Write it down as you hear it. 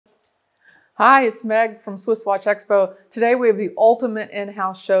Hi, it's Meg from SwissWatchExpo. Today we have the ultimate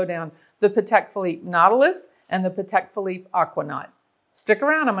in-house showdown, the Patek Philippe Nautilus and the Patek Philippe Aquanaut. Stick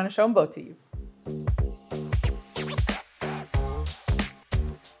around, I'm going to show them both to you.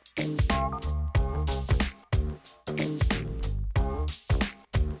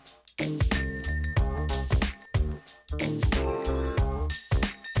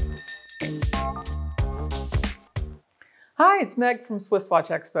 Hi, it's Meg from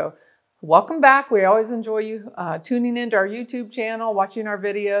SwissWatchExpo. Welcome back. We always enjoy you tuning into our YouTube channel, watching our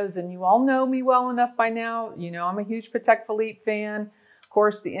videos, and you all know me well enough by now. You know I'm a huge Patek Philippe fan. Of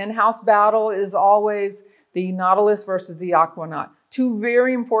course, the in-house battle is always the Nautilus versus the Aquanaut. Two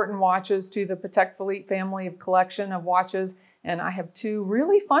very important watches to the Patek Philippe family of collection of watches, and I have two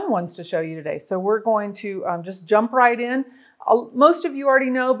really fun ones to show you today. So we're going to just jump right in. Most of you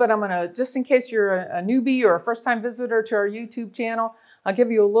already know, but I'm going to, just in case you're a newbie or a first-time visitor to our YouTube channel, I'll give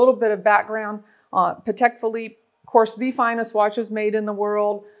you a little bit of background. Patek Philippe, of course, the finest watches made in the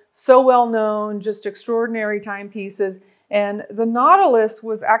world, so well known, just extraordinary timepieces. And the Nautilus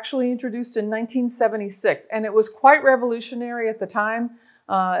was actually introduced in 1976, and it was quite revolutionary at the time.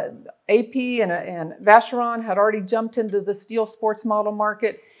 AP and Vacheron had already jumped into the steel sports model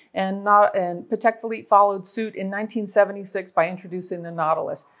market, and Patek Philippe followed suit in 1976 by introducing the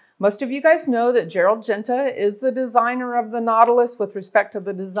Nautilus. Most of you guys know that Gerald Genta is the designer of the Nautilus with respect to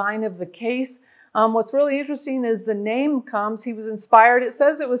the design of the case. What's really interesting is the name comes, he was inspired. It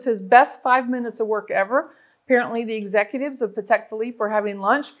says it was his best 5 minutes of work ever. Apparently the executives of Patek Philippe were having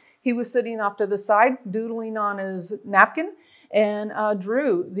lunch. He was sitting off to the side, doodling on his napkin, and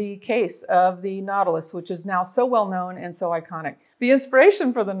drew the case of the Nautilus, which is now so well known and so iconic. The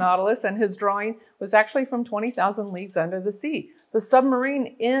inspiration for the Nautilus and his drawing was actually from 20,000 Leagues Under the Sea. The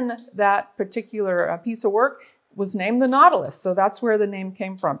submarine in that particular piece of work was named the Nautilus, so that's where the name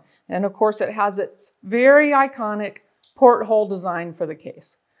came from. And of course, it has its very iconic porthole design for the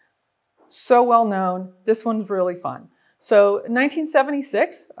case. So well known. This one's really fun. So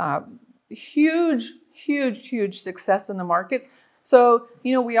 1976, huge success in the markets. So,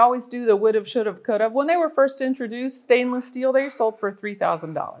 you know, we always do the would have, should have, could have. When they were first introduced, stainless steel, they sold for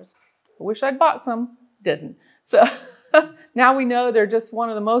 $3,000. I wish I'd bought some, didn't. So now we know they're just one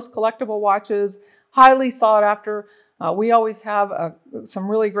of the most collectible watches, highly sought after. We always have some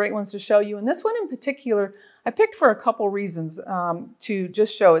really great ones to show you. And this one in particular, I picked for a couple reasons to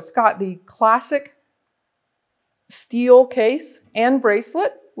just show. It's got the classic steel case and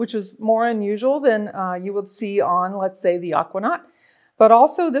bracelet, which is more unusual than you would see on, let's say, the Aquanaut. But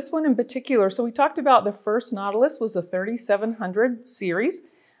also this one in particular. So we talked about the first Nautilus was a 3700 series.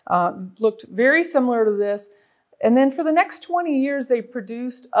 Looked very similar to this. And then for the next 20 years, they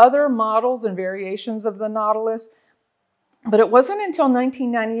produced other models and variations of the Nautilus. But it wasn't until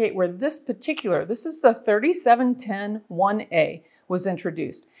 1998 where this is the 3710 1A, was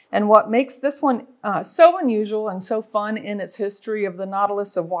introduced. And what makes this one so unusual and so fun in its history of the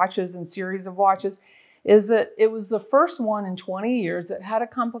Nautilus of watches and series of watches is that it was the first one in 20 years that had a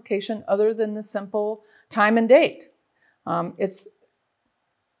complication other than the simple time and date. It's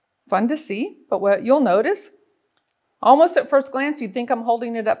fun to see, but what you'll notice, almost at first glance, you'd think I'm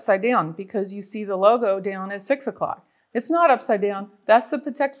holding it upside down because you see the logo down at 6 o'clock. It's not upside down. That's the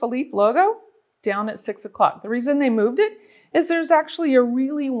Patek Philippe logo down at 6 o'clock. The reason they moved it is there's actually a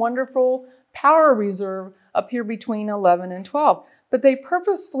really wonderful power reserve up here between 11 and 12. But they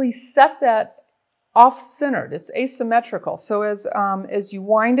purposefully set that off-centered. It's asymmetrical. So as you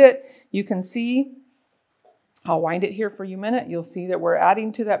wind it, you can see, I'll wind it here for you a minute. You'll see that we're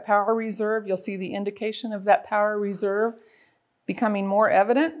adding to that power reserve. You'll see the indication of that power reserve becoming more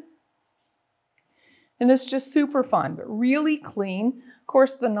evident. And it's just super fun, but really clean. Of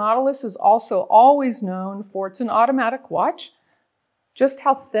course, the Nautilus is also always known for it's an automatic watch, just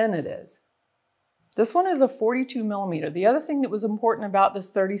how thin it is. This one is a 42 millimeter. The other thing that was important about this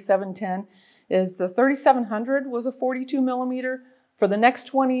 3710 is the 3700 was a 42 millimeter. For the next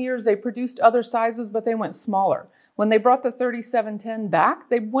 20 years, they produced other sizes, but they went smaller. When they brought the 3710 back,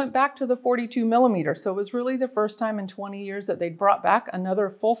 they went back to the 42 millimeter. So it was really the first time in 20 years that they brought back another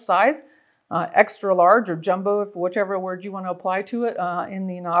full size, extra large or jumbo, whichever word you want to apply to it in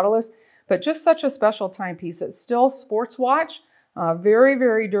the Nautilus. But just such a special timepiece. It's still sports watch, very,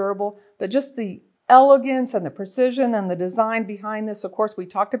 very durable, but just the elegance and the precision and the design behind this. Of course, we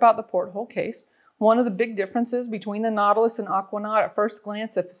talked about the porthole case. One of the big differences between the Nautilus and Aquanaut at first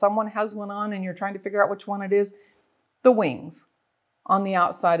glance, if someone has one on and you're trying to figure out which one it is, the wings on the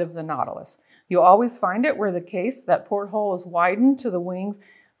outside of the Nautilus. You'll always find it where the case, that porthole is widened to the wings,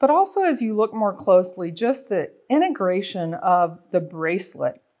 but also as you look more closely, just the integration of the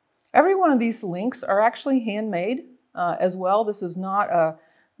bracelet Every one of these links are actually handmade as well. This is not a,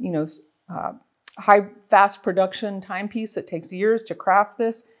 high fast production timepiece. It takes years to craft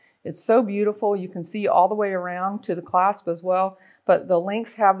this. It's so beautiful. You can see all the way around to the clasp as well. But the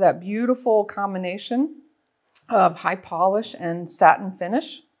links have that beautiful combination of high polish and satin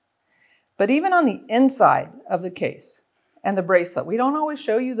finish. But even on the inside of the case and the bracelet, we don't always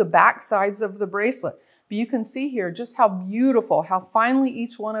show you the back sides of the bracelet. But you can see here just how beautiful, how finely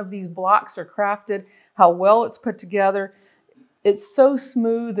each one of these blocks are crafted, how well it's put together. It's so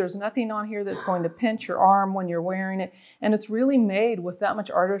smooth. There's nothing on here that's going to pinch your arm when you're wearing it. And it's really made with that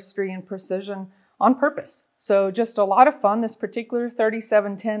much artistry and precision on purpose. So just a lot of fun. This particular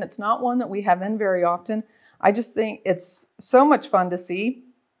 3710, it's not one that we have in very often. I just think it's so much fun to see.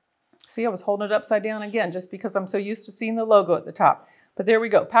 See, I was holding it upside down again just because I'm so used to seeing the logo at the top. But there we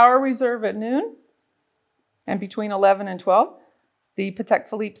go. Power reserve at noon and between 11 and 12. The Patek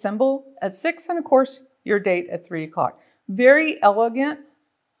Philippe symbol at 6 and of course your date at 3 o'clock. Very elegant.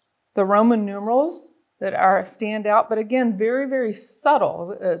 The Roman numerals that stand out, but again, very, very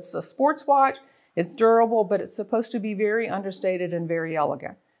subtle. It's a sports watch. It's durable, but it's supposed to be very understated and very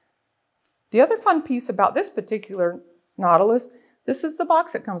elegant. The other fun piece about this particular Nautilus, this is the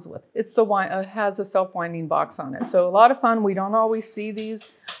box it comes with. It has a self-winding box on it. So a lot of fun. We don't always see these.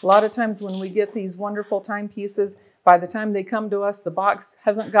 A lot of times when we get these wonderful timepieces, by the time they come to us, the box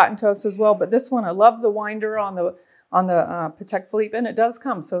hasn't gotten to us as well. But this one, I love the winder on the Patek Philippe, and it does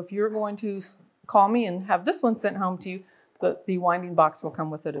come. So if you're going to call me and have this one sent home to you, the winding box will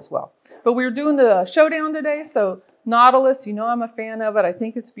come with it as well. But we're doing the showdown today, so Nautilus, you know I'm a fan of it. I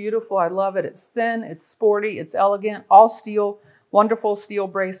think it's beautiful. I love it. It's thin, it's sporty, it's elegant, all steel, wonderful steel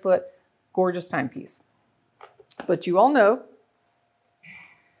bracelet, gorgeous timepiece. But you all know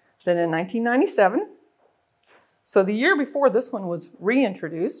that in 1997, so the year before this one was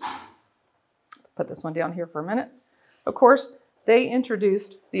reintroduced, put this one down here for a minute. Of course, they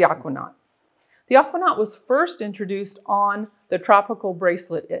introduced the Aquanaut. The Aquanaut was first introduced on the tropical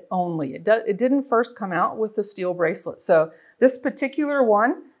bracelet only. It didn't first come out with the steel bracelet. So this particular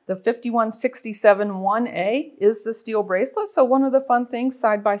one, the 5167 1A, is the steel bracelet. So one of the fun things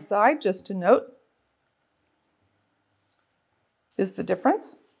side by side, just to note, is the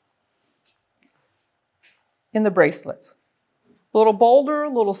difference in the bracelets. A little bolder, a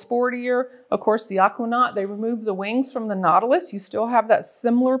little sportier. Of course, the Aquanaut, they removed the wings from the Nautilus. You still have that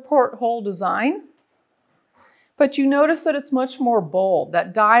similar porthole design. But you notice that it's much more bold.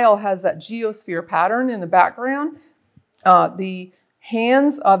 That dial has that geosphere pattern in the background. The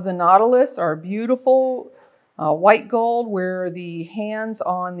hands of the Nautilus are beautiful white gold, where the hands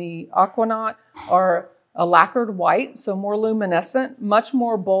on the Aquanaut are a lacquered white, so more luminescent, much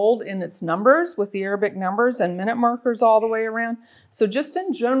more bold in its numbers with the Arabic numbers and minute markers all the way around. So just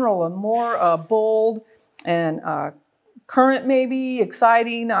in general, a more bold and current maybe,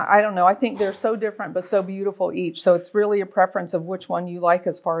 exciting. I don't know. I think they're so different but so beautiful each. So it's really a preference of which one you like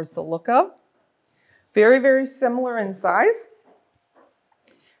as far as the look of. Very, very similar in size.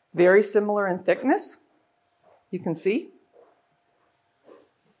 Very similar in thickness. You can see.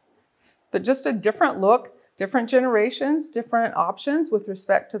 But just a different look, different generations, different options with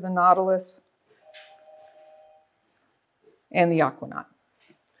respect to the Nautilus and the Aquanaut.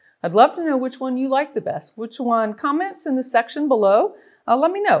 I'd love to know which one you like the best. Which one? Comments in the section below.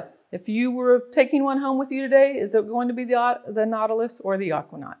 Let me know. If you were taking one home with you today, is it going to be the Nautilus or the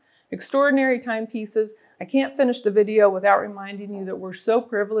Aquanaut? Extraordinary timepieces. I can't finish the video without reminding you that we're so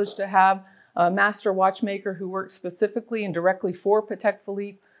privileged to have a master watchmaker who works specifically and directly for Patek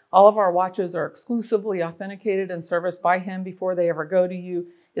Philippe. All of our watches are exclusively authenticated and serviced by him before they ever go to you.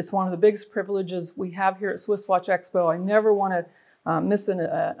 It's one of the biggest privileges we have here at SwissWatchExpo. I never want to miss an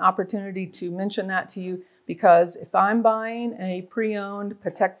opportunity to mention that to you, because if I'm buying a pre-owned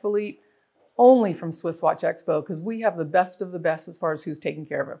Patek Philippe, only from SwissWatchExpo, because we have the best of the best as far as who's taking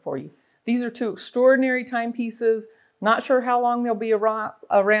care of it for you. These are two extraordinary timepieces. Not sure how long they'll be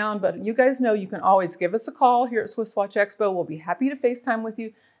around, but you guys know you can always give us a call here at SwissWatchExpo. We'll be happy to FaceTime with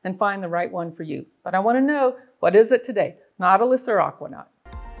you and find the right one for you. But I want to know, what is it today? Nautilus or Aquanaut?